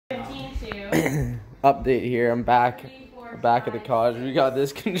Update here. I'm back. Back at the cottage. We got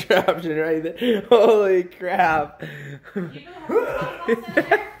this contraption right there. Holy crap. Oh,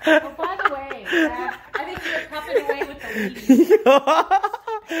 by the way, I think you're cupping away with the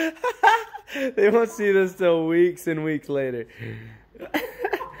weeds. They won't see this till weeks and weeks later.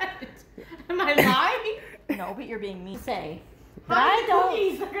 Am I lying? No, but you're being mean. Say. But I don't.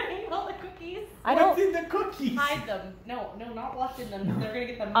 Cookies. They're gonna eat all the cookies. I don't. What's in the cookies? Hide them. No, not what's in them. They're gonna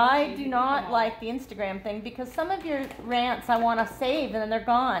get them. I do not like the Instagram thing because some of your rants I want to save and then they're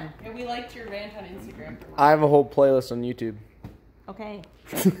gone. Yeah, we liked your rant on Instagram. I have a whole playlist on YouTube. Okay.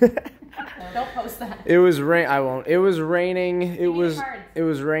 Don't post that. It was I won't. It was raining. It was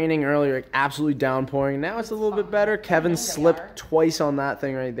raining earlier, like absolutely downpouring. Now it's a little bit better. Kevin slipped twice on that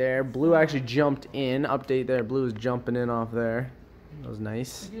thing right there. Blue actually jumped in. Update there. Blue was jumping in off there. That was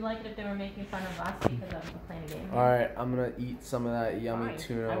nice. Would you like it if they were making fun of us because I'm playing a game? All right, I'm gonna eat some of that yummy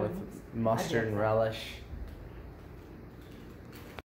tuna with mustard and relish.